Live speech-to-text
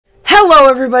Hello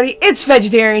everybody, it's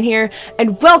VegiDarian here,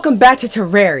 and welcome back to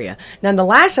Terraria. Now in the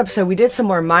last episode we did some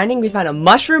more mining, we found a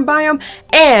mushroom biome,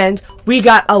 and we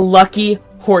got a lucky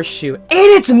horseshoe. And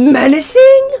it's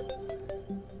menacing?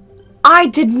 I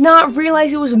did not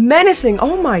realize it was menacing,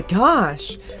 oh my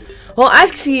gosh. Well, as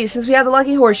you can see, since we have the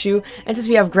lucky horseshoe, and since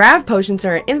we have grav potions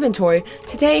in our inventory,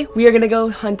 today we are going to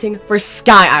go hunting for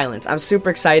sky islands. I'm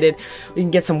super excited. We can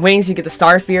get some wings, we can get the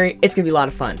star fury, it's going to be a lot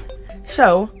of fun.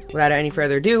 So, without any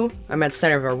further ado, I'm at the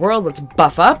center of our world, let's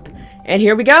buff up, and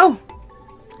here we go!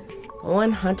 Go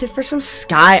and hunt it for some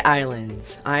sky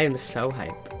islands. I am so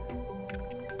hyped.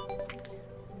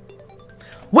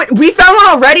 What? We found one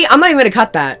already? I'm not even gonna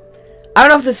cut that. I don't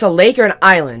know if this is a lake or an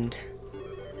island.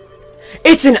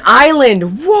 It's an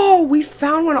island! Whoa, we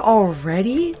found one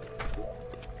already?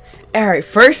 Alright,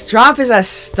 first drop is a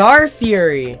star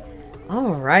fury.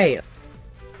 Alright.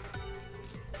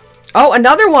 Oh,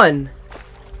 another one!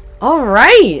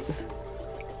 Alright!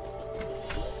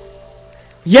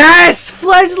 Yes!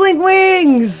 Fledgling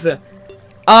wings!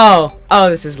 Oh,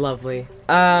 this is lovely.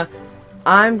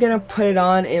 I'm gonna put it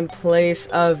on in place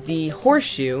of the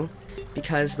horseshoe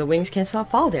because the wings can't stop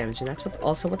fall damage, and that's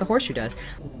also what the horseshoe does.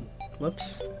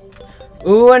 Whoops.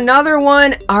 Ooh, another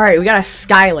one! Alright, we got a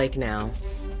sky lake now.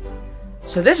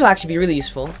 So this will actually be really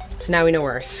useful. So now we know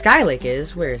where our sky lake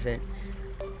is. Where is it?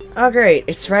 Oh great,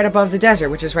 it's right above the desert,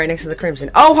 which is right next to the crimson.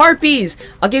 Oh, harpies!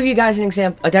 I'll give you guys an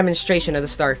example, a demonstration of the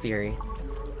star fury.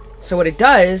 So what it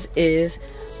does is,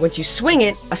 once you swing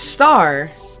it, a star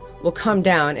will come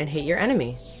down and hit your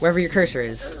enemy, wherever your cursor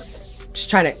is. Just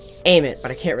trying to aim it,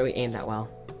 but I can't really aim that well.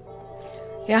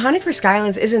 Yeah, hunting for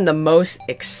Skylands isn't the most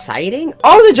exciting.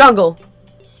 Oh, the jungle!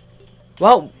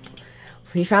 Well,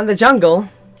 we found the jungle.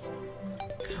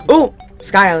 Ooh,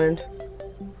 Sky Island.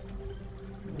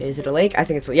 Is it a lake? I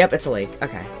think it's a, yep, it's a lake.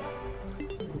 Okay.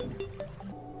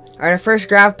 Alright, our first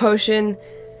grav potion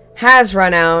has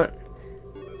run out.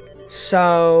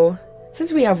 So,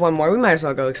 since we have one more, we might as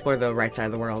well go explore the right side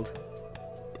of the world.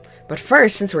 But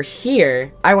first, since we're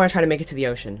here, I want to try to make it to the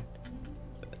ocean.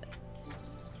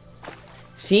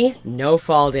 See? No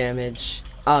fall damage.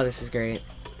 Oh, this is great.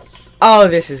 Oh,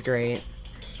 this is great.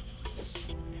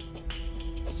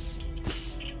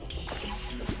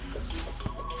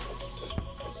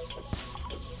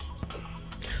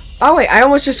 Oh wait, I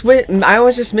almost just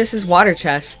missed his water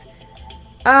chest.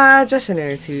 Just an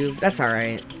inner tube. That's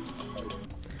alright.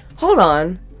 Hold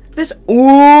on.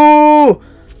 Ooh!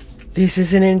 This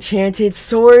is an enchanted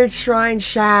sword shrine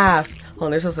shaft. Hold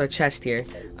on, there's also a chest here.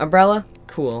 Umbrella?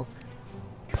 Cool.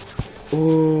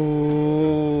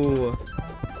 Ooh.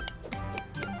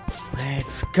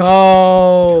 Let's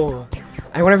go!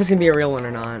 I wonder if it's gonna be a real one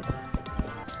or not.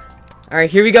 Alright,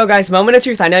 here we go, guys. Moment of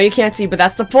truth. I know you can't see, but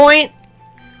that's the point.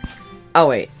 Oh,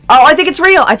 wait. Oh, I think it's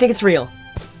real! I think it's real.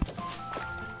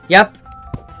 Yep.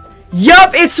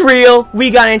 Yup, it's real! We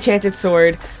got an enchanted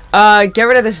sword. Get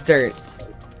rid of this dirt.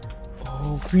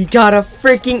 Oh, we got a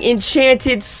freaking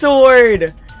enchanted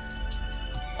sword!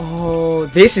 Oh,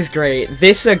 this is great.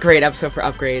 This is a great episode for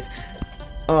upgrades.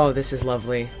 Oh, this is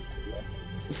lovely.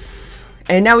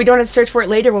 And now we don't have to search for it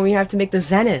later when we have to make the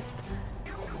zenith.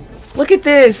 Look at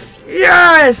this!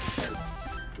 Yes!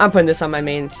 I'm putting this on my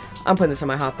main... I'm putting this on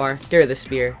my hotbar. Get rid of the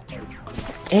spear.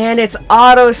 And it's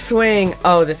auto swing.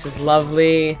 Oh, this is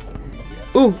lovely.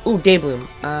 Ooh, Daybloom.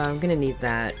 I'm gonna need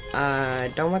that.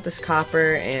 Don't want this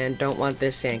copper and don't want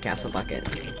this sandcastle bucket.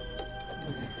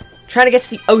 Trying to get to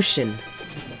the ocean.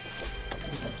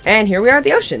 And here we are at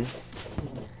the ocean.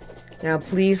 Now,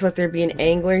 please let there be an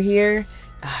angler here.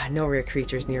 No rare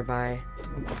creatures nearby.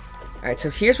 Alright, so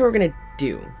here's what we're gonna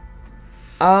do.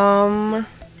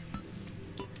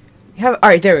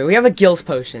 Alright, there we go. We have a gills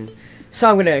potion. So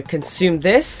I'm gonna consume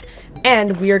this,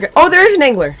 and we are gonna... Oh, there is an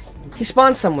angler! He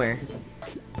spawned somewhere.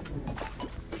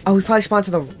 Oh, he probably spawned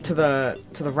to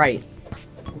the right.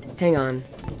 Hang on.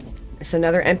 It's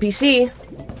another NPC.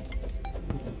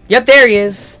 Yep, there he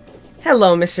is.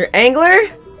 Hello, Mr. Angler.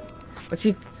 What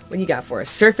do you got for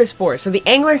us? Surface 4. So the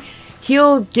angler,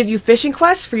 he'll give you fishing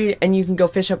quests for you, and you can go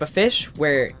fish up a fish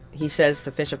where he says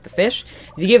to fish up the fish.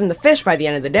 If you give him the fish by the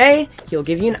end of the day, he'll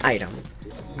give you an item.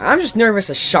 I'm just nervous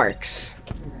of sharks.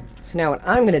 So now what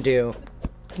I'm gonna do,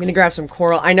 I'm gonna grab some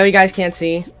coral. I know you guys can't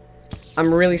see.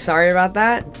 I'm really sorry about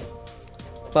that.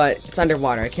 But it's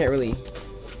underwater. I can't really...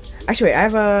 Actually, wait, I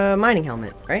have a mining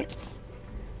helmet, right?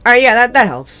 Alright, yeah, that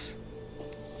helps.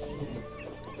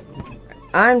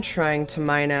 I'm trying to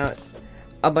mine out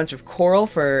a bunch of coral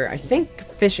for, I think,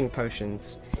 fishing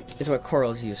potions is what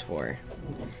coral is used for.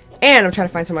 And I'm trying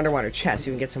to find some underwater chests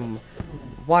so we can get some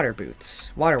water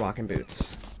boots. Water walking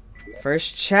boots.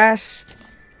 First chest.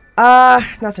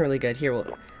 Nothing really good. Here,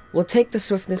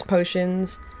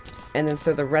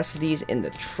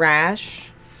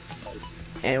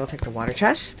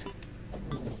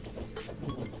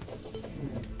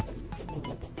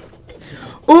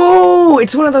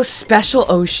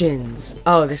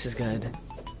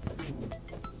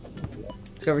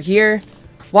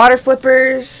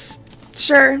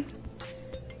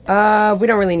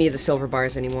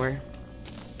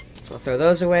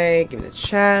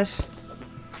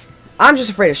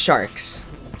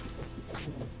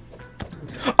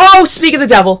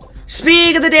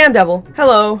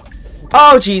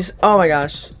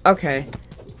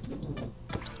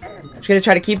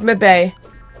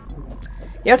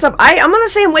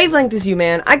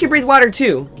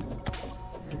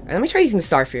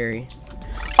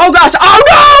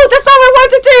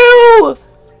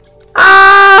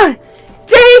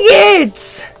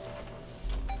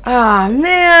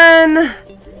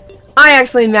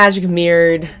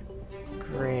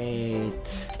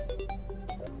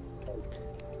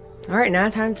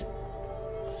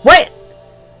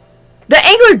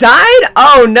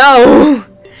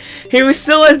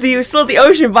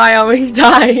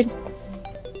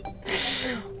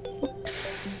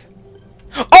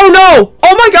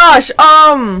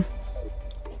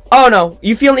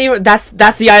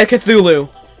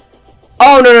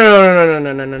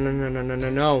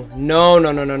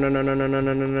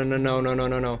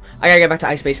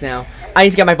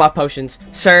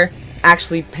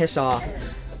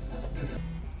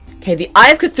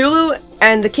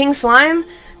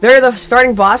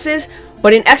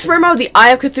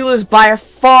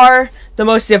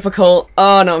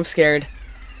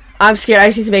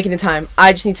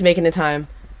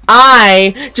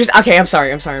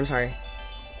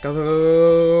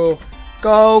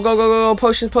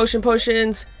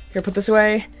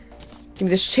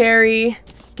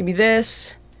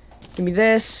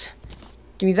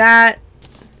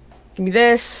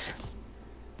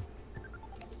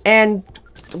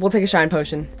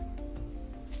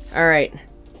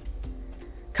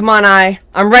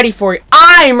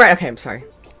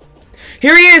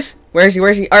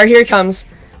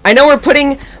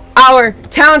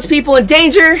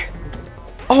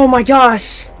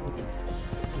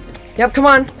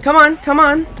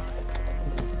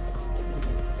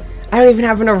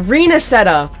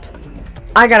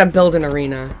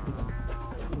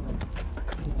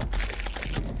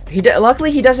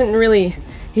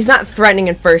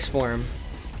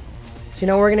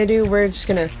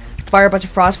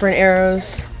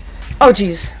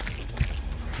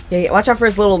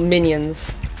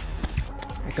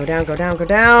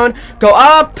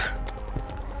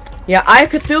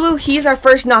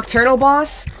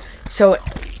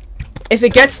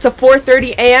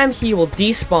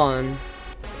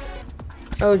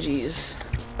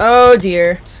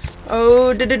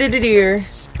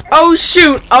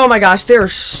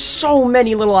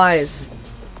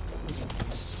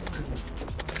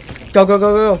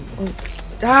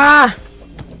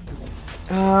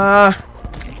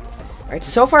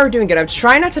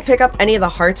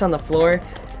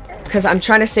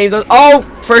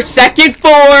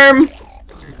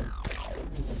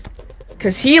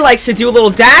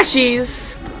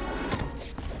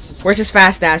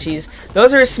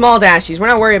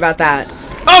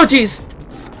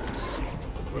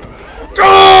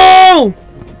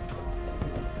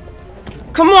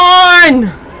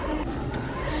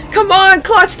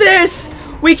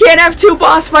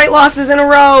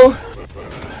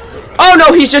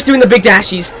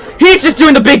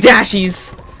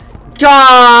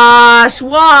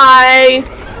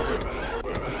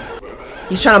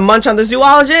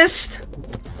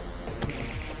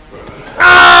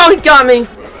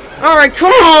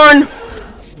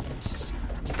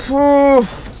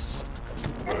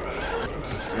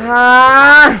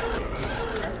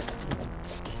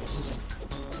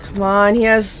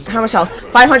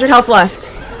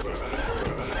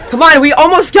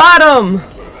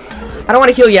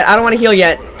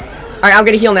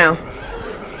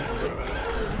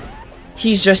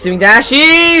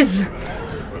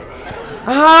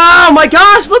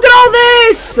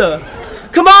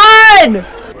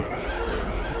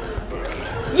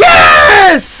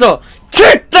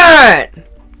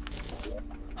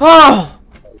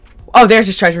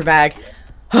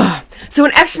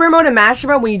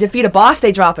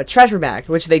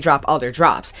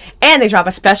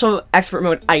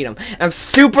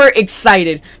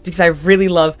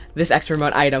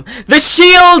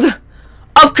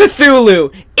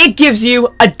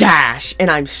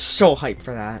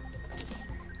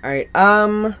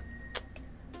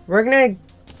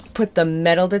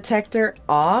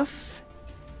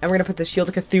 And we're gonna put the Shield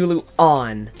of Cthulhu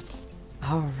on.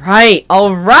 Alright,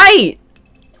 alright!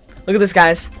 Look at this,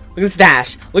 guys. Look at this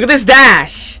dash. Look at this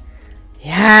dash!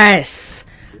 Yes!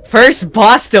 First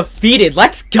boss defeated.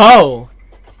 Let's go!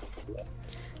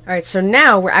 Alright, so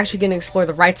now we're actually going to explore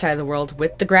the right side of the world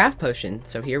with the Graph Potion.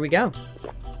 So here we go.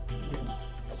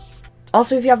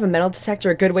 Also, if you have a metal detector,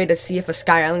 a good way to see if a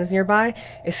Sky Island is nearby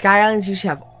is Sky Islands usually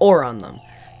have ore on them.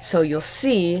 So you'll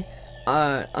see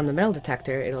on the metal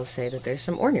detector, it'll say that there's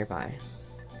some ore nearby.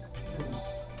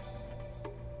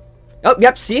 Oh,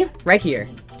 yep, see? Right here.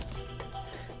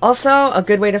 Also, a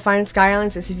good way to find Sky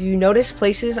Islands is if you notice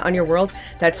places on your world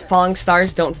that falling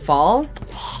stars don't fall,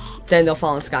 then they'll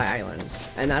fall on Sky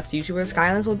Islands. And that's usually where Sky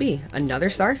Islands will be. Another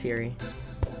Star Fury.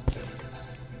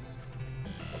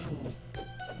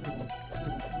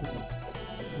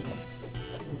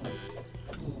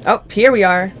 Oh, here we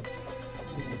are.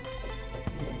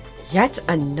 Yet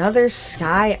another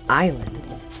Sky Island.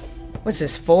 What's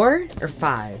this, 4 or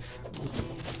 5?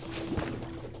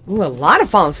 Ooh, a lot of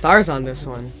fallen stars on this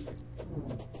one.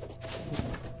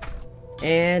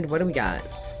 And what do we got?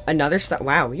 Another star.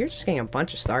 Wow, we're just getting a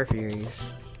bunch of Star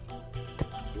Furies.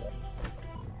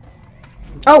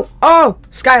 Oh, oh,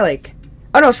 Sky Lake.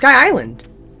 Oh no, Sky Island.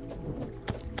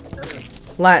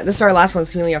 This is our last one,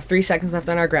 so we only have 3 seconds left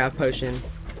on our Grav Potion.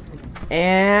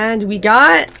 And we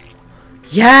got...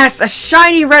 Yes, a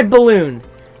shiny red balloon.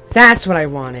 That's what I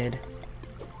wanted.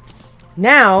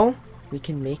 Now, we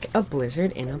can make a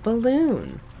blizzard in a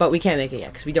balloon. But we can't make it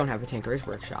yet, because we don't have a Tinkerer's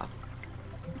Workshop.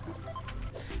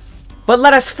 But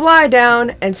let us fly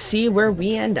down and see where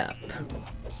we end up.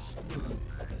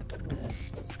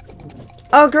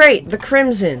 Oh great, the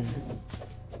Crimson.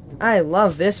 I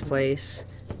love this place.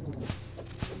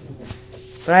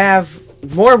 But I have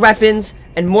more weapons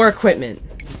and more equipment.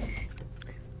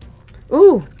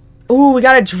 Ooh! Ooh, we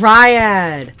got a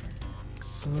Dryad!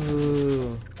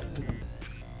 Ooh.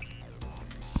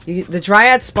 The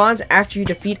Dryad spawns after you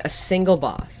defeat a single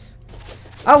boss.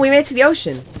 Oh, we made it to the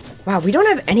ocean. Wow, we don't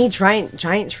have any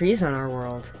giant trees on our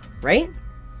world, right?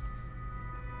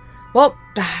 Well,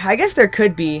 I guess there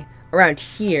could be around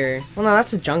here. Well, no,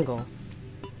 that's a jungle.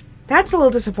 That's a little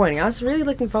disappointing. I was really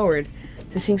looking forward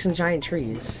to seeing some giant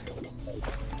trees.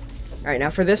 Alright,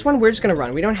 now for this one, we're just gonna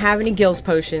run. We don't have any Gills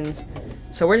potions,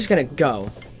 so we're just gonna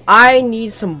go. I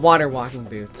need some water walking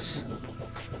boots.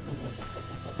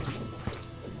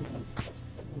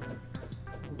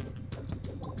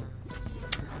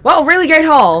 Well, really great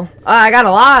haul. I got a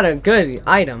lot of good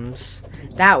items.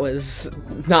 That was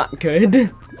not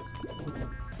good.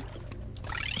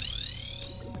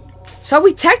 So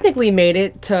we technically made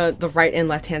it to the right and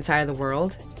left hand side of the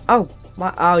world. Oh,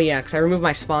 oh yeah, because I removed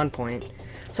my spawn point.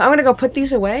 So I'm going to go put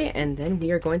these away, and then we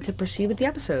are going to proceed with the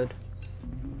episode.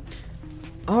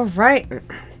 Alright.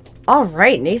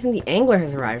 Alright, Nathan the Angler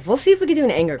has arrived. We'll see if we can do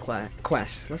an angler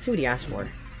quest. Let's see what he asked for.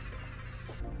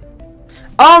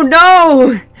 Oh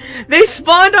no! They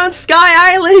spawned on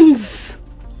Sky Islands!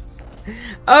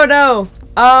 Oh no.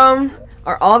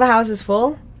 Are all the houses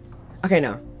full? Okay,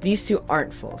 no. These two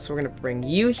aren't full. So we're gonna bring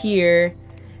you here,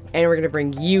 and we're gonna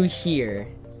bring you here.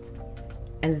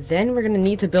 And then we're gonna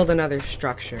need to build another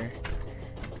structure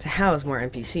to house more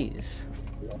NPCs.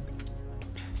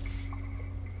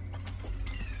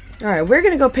 Alright, we're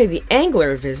gonna go pay the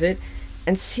angler a visit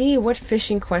and see what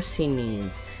fishing quests he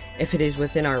needs. If it is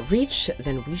within our reach,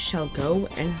 then we shall go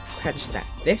and catch that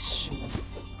fish.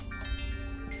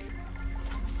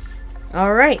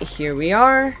 Alright, here we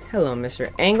are. Hello,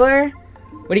 Mr. Angler.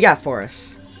 What do you got for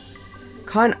us?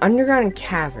 Caught in underground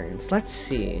caverns. Let's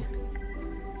see.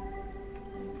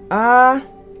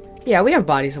 Yeah, we have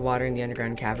bodies of water in the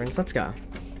underground caverns. Let's go.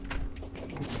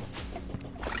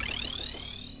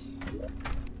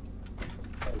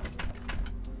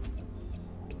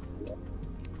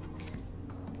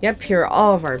 Yep, here are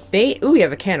all of our bait. Ooh, we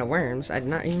have a can of worms. I did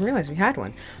not even realize we had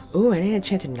one. Ooh, and an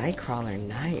enchanted nightcrawler.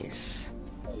 Nice.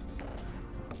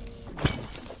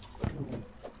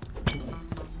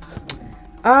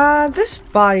 This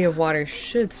body of water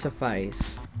should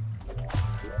suffice.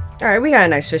 Alright, we got a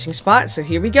nice fishing spot, so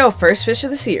here we go. First fish of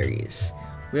the series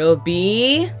will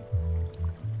be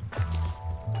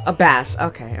a bass.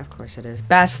 Okay, of course it is.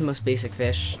 Bass is the most basic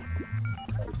fish.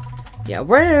 Yeah,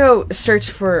 we're gonna go search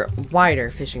for wider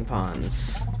fishing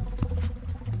ponds.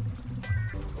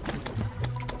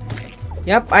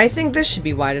 Yep, I think this should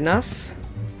be wide enough.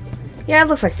 Yeah, it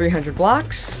looks like 300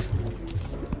 blocks.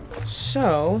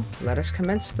 So, let us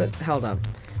commence the... Hold up.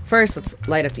 First, let's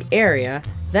light up the area,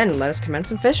 then let us commence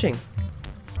some fishing.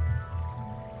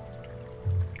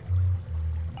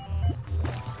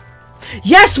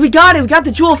 Yes, we got it! We got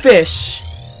the jewel fish!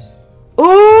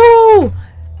 Ooh!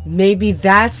 Maybe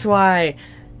that's why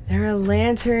there are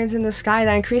lanterns in the sky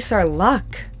that increase our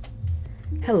luck.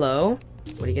 Hello.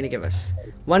 What are you gonna give us?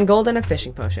 1 gold and a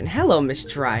fishing potion. Hello, Miss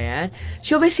Dryad.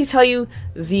 She'll basically tell you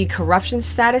the corruption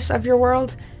status of your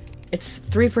world. It's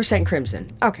 3% crimson.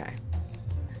 Okay.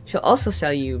 She'll also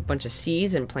sell you a bunch of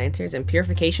seeds and planters and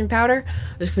purification powder,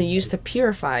 which can be used to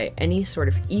purify any sort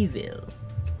of evil.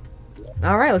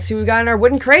 Alright, let's see what we got in our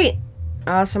wooden crate.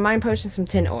 Some mine potions, some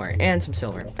tin ore, and some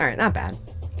silver. Alright, not bad.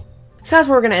 So that's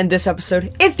where we're going to end this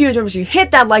episode. If you enjoyed, make sure you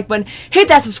hit that like button, hit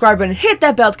that subscribe button, hit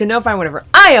that bell to get notified whenever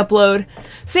I upload.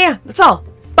 So yeah, that's all.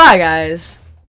 Bye, guys.